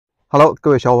Hello，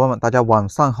各位小伙伴们，大家晚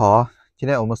上好啊！今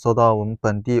天我们收到我们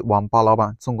本地网吧老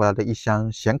板送过来的一箱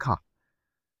显卡，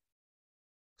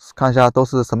看一下都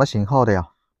是什么型号的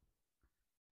呀？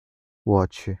我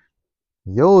去，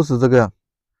又是这个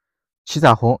七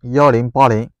彩虹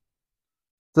1080，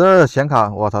这显卡，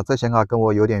我操，这显卡跟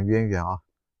我有点渊源啊，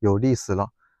有历史了。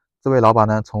这位老板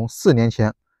呢，从4年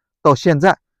前到现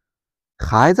在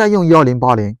还在用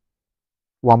1080，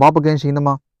网吧不更新的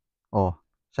吗？哦，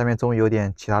下面终于有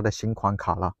点其他的新款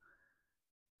卡了。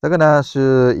这个呢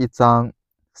是一张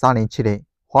3070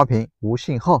花屏无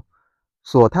信号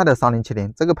锁态的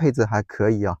3070，这个配置还可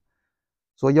以啊。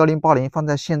说1080放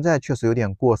在现在确实有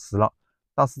点过时了，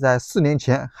但是在4年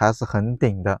前还是很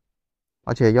顶的，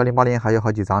而且1080还有好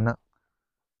几张呢，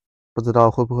不知道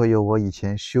会不会有我以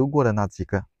前修过的那几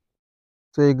个。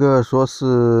这个说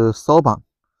是烧版，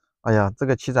哎呀，这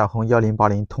个七彩虹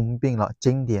1080通病了，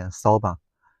经典烧版，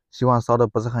希望烧的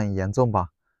不是很严重吧。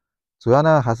主要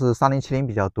呢还是3070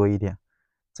比较多一点，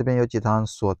这边有几张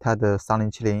锁态的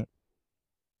3070，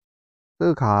这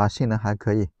个卡性能还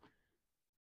可以。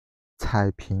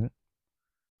彩屏，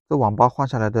这网吧换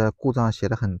下来的故障写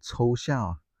的很抽象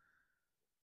啊。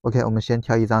OK，我们先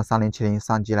挑一张3070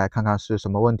上机来看看是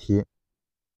什么问题。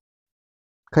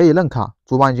可以认卡，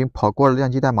主板已经跑过了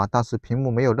亮机代码，但是屏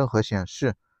幕没有任何显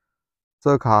示。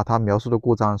这个卡它描述的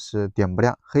故障是点不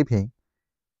亮黑屏。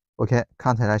OK，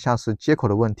 看起来像是接口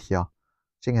的问题啊，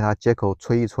先给它接口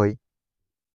吹一吹，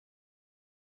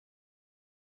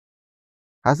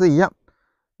还是一样，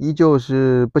依旧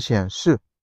是不显示。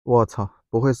我操，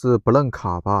不会是不认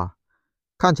卡吧？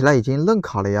看起来已经认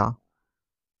卡了呀，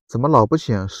怎么老不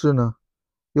显示呢？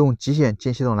用极显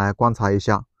进系统来观察一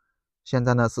下。现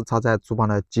在呢是插在主板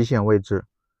的极显位置，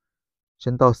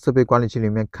先到设备管理器里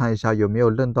面看一下有没有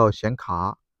认到显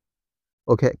卡。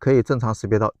OK， 可以正常识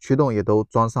别到，驱动也都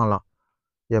装上了，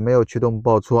也没有驱动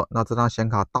报错，那这张显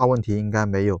卡大问题应该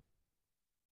没有。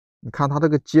你看它这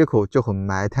个接口就很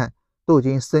埋汰，都已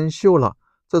经生锈了，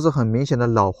这是很明显的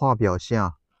老化表现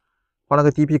啊。换了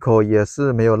个 DP 口也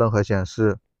是没有任何显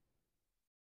示。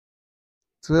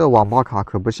这网吧卡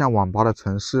可不像网吧的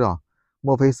城市啊，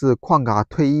莫非是矿卡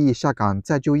退役下岗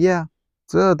再就业啊？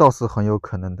这倒是很有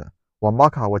可能的。网吧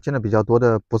卡我见的比较多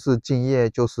的不是敬业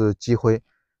就是积灰，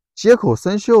接口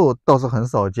生锈倒是很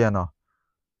少见了。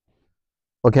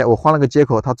OK， 我换了个接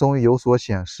口，它终于有所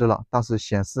显示了，但是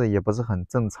显示也不是很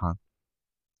正常，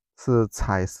是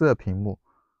彩色屏幕，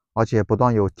而且不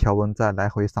断有条纹在来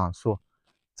回闪烁。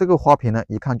这个花屏呢，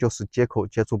一看就是接口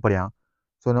接触不良，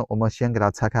所以呢，我们先给它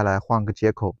拆开来换个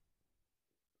接口。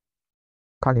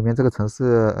看里面这个程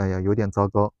式，哎呀，有点糟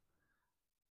糕。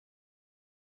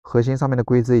核心上面的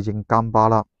硅脂已经干巴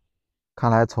了，看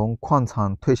来从矿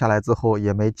场退下来之后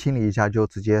也没清理一下就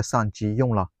直接上机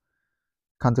用了。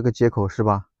看这个接口是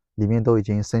吧？里面都已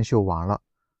经生锈完了，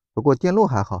不过电路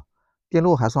还好，电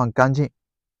路还算干净。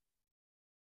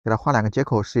给它换2个接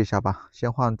口试一下吧，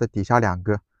先换这底下2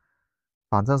个，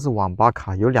反正是网吧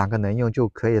卡，有2个能用就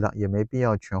可以了，也没必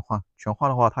要全换。全换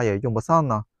的话它也用不上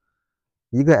呢。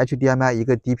一个 HDMI， 一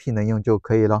个 DP 能用就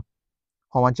可以了。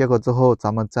换完接口之后，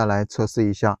咱们再来测试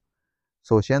一下。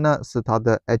首先呢，是它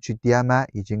的 HDMI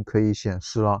已经可以显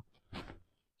示了，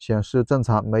显示正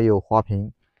常，没有花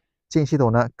屏。进系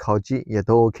统呢，考机也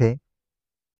都 OK。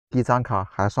第一张卡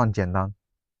还算简单。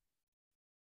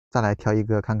再来挑一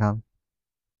个看看，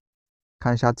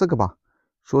看一下这个吧，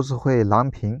说是会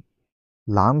蓝屏，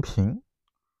蓝屏，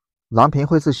蓝屏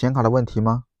会是显卡的问题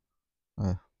吗？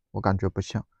哎，我感觉不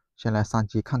像。先来上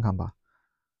机看看吧。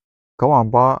搞网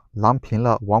吧蓝屏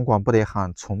了，网管不得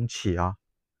喊重启啊！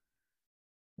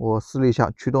我试了一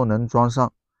下，驱动能装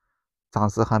上，暂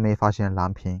时还没发现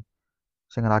蓝屏。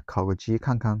先给它烤个机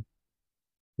看看，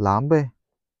蓝呗，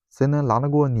谁能蓝得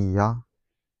过你呀？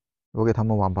我给他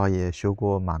们网吧也修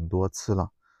过蛮多次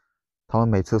了，他们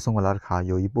每次送过来的卡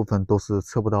有一部分都是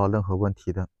测不到任何问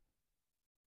题的。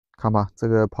看吧，这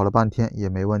个跑了半天也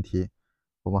没问题。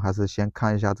我们还是先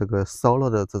看一下这个烧了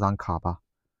的这张卡吧。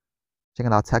先给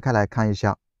它拆开来看一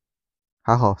下，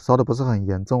还好烧的不是很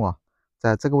严重啊，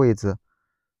在这个位置，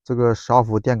这个12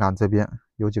伏电感这边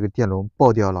有几个电容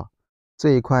爆掉了，这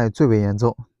一块最为严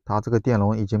重，它这个电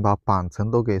容已经把板层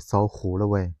都给烧糊了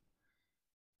喂。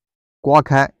刮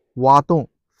开、挖洞、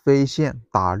飞线、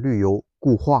打滤油、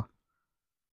固化。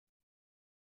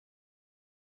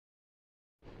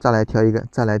再来挑一个，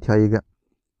再来挑一个，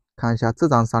看一下这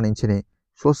张3070，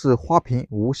说是花屏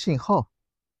无信号。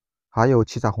还有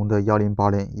七彩虹的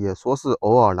1080也说是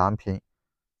偶尔蓝屏，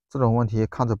这种问题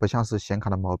看着不像是显卡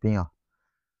的毛病啊。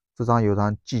这张有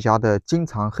张技嘉的经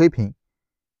常黑屏，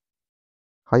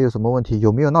还有什么问题？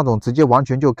有没有那种直接完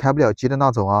全就开不了机的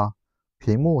那种啊？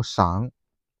屏幕闪，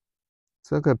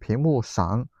这个屏幕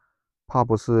闪，怕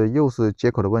不是又是接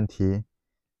口的问题。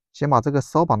先把这个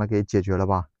烧榜的给解决了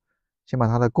吧，先把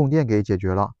它的供电给解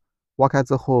决了。挖开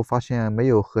之后发现没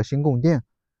有核心供电，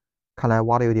看来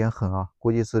挖的有点狠啊，估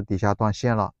计是底下断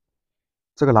线了。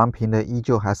这个蓝屏的依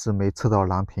旧还是没测到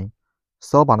蓝屏，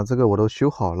烧榜的这个我都修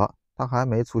好了，它还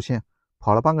没出现，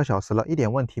跑了半个小时了，一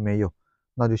点问题没有。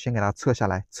那就先给它测下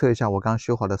来，测一下我刚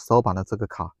修好的烧榜的这个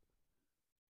卡。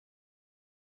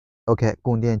OK，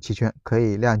 供电齐全，可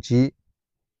以亮机。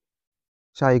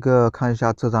下一个看一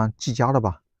下这张技嘉的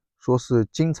吧，说是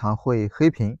经常会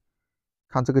黑屏，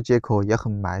看这个接口也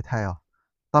很埋汰啊，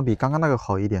但比刚刚那个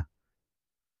好一点。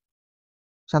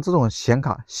像这种显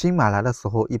卡新买来的时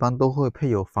候，一般都会配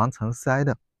有防尘塞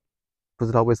的，不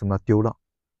知道为什么丢了。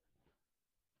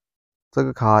这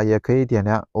个卡也可以点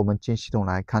亮，我们进系统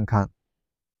来看看。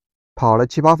跑了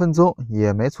7、8分钟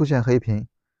也没出现黑屏，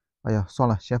哎呀，算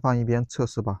了，先放一边测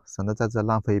试吧，省得在这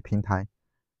浪费平台。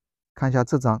看一下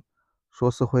这张，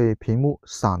说是会屏幕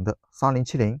闪的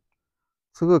3070，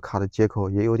这个卡的接口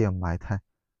也有点埋汰。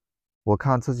我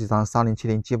看这几张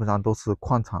3070基本上都是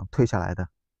矿场退下来的。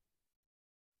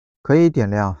可以点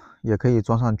亮，也可以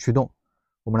装上驱动。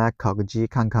我们来烤个机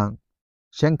看看。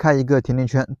先开一个甜甜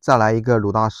圈，再来一个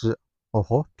鲁大师。哦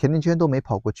吼，甜甜圈都没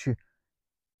跑过去。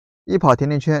一跑甜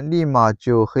甜圈，立马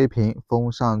就黑屏，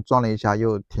风扇转了一下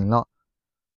又停了。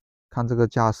看这个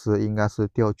架势，应该是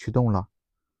掉驱动了。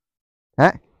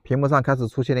哎，屏幕上开始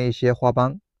出现了一些花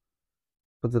斑，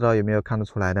不知道有没有看得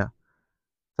出来的？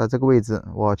在这个位置，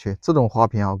我去，这种花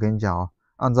屏啊，我跟你讲啊，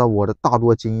按照我的大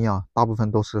多经验啊，大部分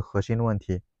都是核心的问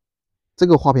题。这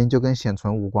个花屏就跟显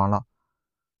存无关了，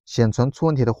显存出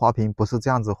问题的花屏不是这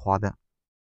样子花的。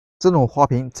这种花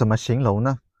屏怎么形容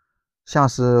呢？像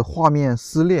是画面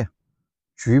撕裂、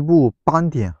局部斑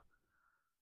点，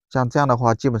像这样的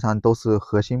话，基本上都是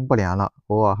核心不良了，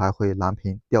偶尔还会蓝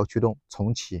屏、掉驱动、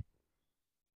重启。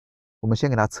我们先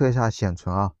给它测一下显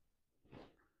存啊，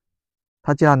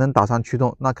它既然能打上驱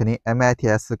动，那肯定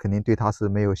MITS 肯定对它是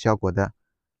没有效果的，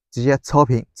直接超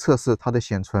频测试它的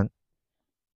显存。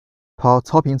跑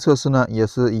超频测试呢，也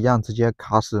是一样，直接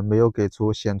卡死，没有给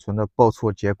出显存的报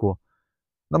错结果。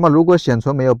那么如果显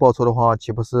存没有报错的话，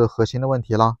岂不是核心的问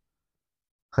题啦？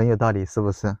很有道理，是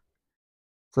不是？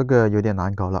这个有点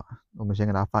难搞了，我们先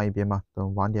给它放一边吧，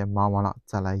等晚点忙完了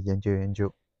再来研究研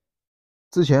究。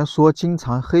之前说经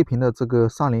常黑屏的这个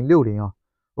3060啊，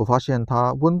我发现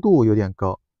它温度有点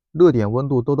高，热点温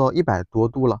度都到100多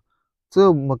度了，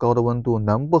这么高的温度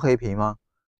能不黑屏吗？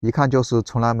一看就是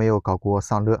从来没有搞过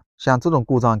散热，像这种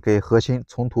故障给核心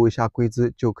重涂一下硅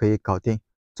脂就可以搞定。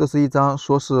这是一张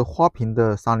说是花屏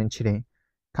的3070，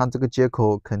看这个接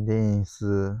口肯定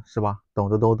是吧？懂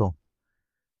的都懂。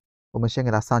我们先给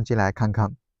它上机来看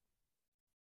看，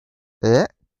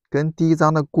哎，跟第一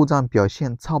张的故障表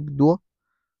现差不多，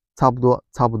差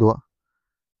不多，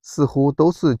似乎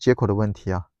都是接口的问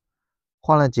题啊。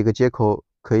换了几个接口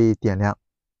可以点亮，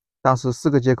但是4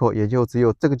个接口也就只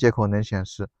有这个接口能显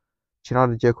示，其他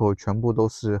的接口全部都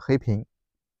是黑屏。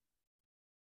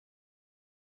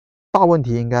大问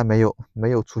题应该没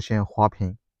有出现花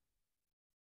屏，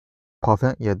跑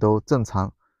分也都正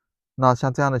常。那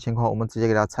像这样的情况，我们直接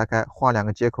给它拆开，换2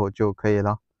个接口就可以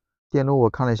了。电路我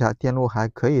看了一下，电路还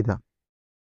可以的。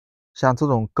像这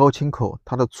种高清口，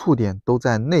它的触点都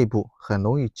在内部，很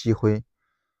容易积灰。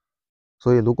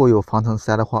所以如果有防尘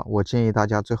塞的话，我建议大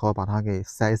家最好把它给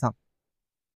塞上。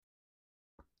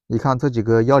你看这几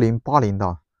个1080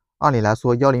的，按理来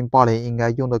说1080应该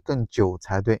用的更久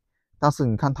才对，但是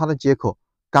你看它的接口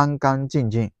干干净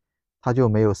净，它就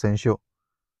没有生锈。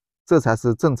这才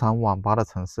是正常网吧的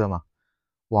成色嘛，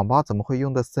网吧怎么会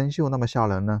用的生锈那么吓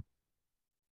人呢？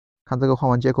看这个换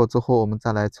完接口之后，我们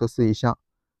再来测试一下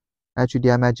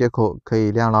HDMI 接口可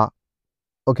以亮了。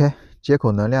OK， 接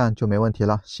口能亮就没问题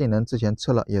了，性能之前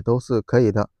测了也都是可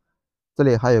以的。这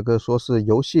里还有个说是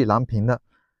游戏蓝屏的，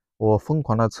我疯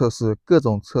狂的测试，各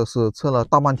种测试测了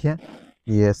大半天，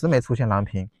也是没出现蓝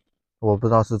屏，我不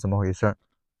知道是怎么回事。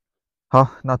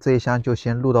好，那这一箱就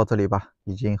先录到这里吧，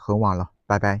已经很晚了，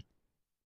拜拜。